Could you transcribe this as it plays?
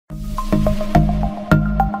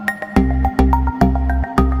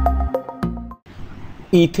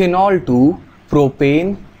ethanol to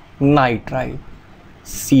propane nitrile.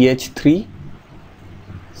 CH3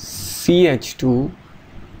 CH2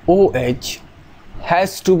 OH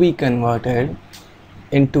has to be converted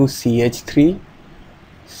into CH3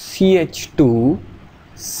 CH2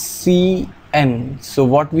 CN. So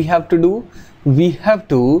what we have to do? We have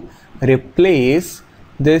to replace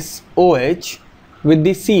this OH with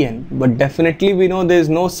the CN, but definitely we know there is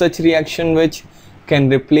no such reaction which can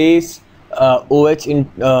replace OH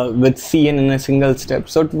with CN in a single step.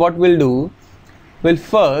 So what we'll do, we'll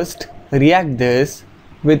first react this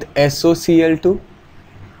with SOCl2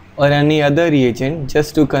 or any other reagent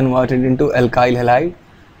just to convert it into alkyl halide.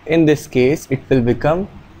 In this case it will become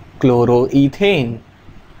chloroethane.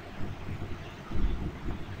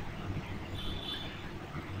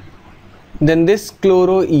 Then this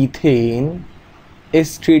chloroethane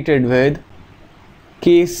is treated with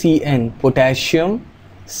KCN, potassium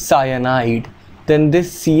cyanide. Then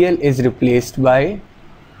this Cl is replaced by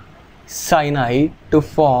cyanide to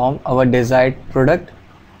form our desired product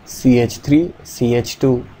CH3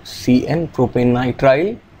 CH2 CN, propane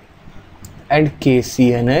nitrile, and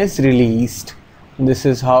KCN is released. This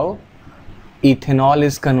is how ethanol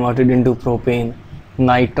is converted into propane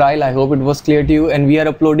nitrile. I hope it was clear to you, and we are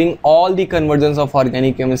uploading all the conversions of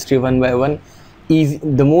organic chemistry one by one,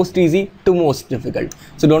 the most easy to most difficult.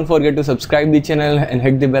 So don't forget to subscribe the channel and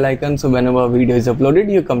hit the bell icon so whenever a video is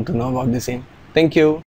uploaded you come to know about the same. Thank you.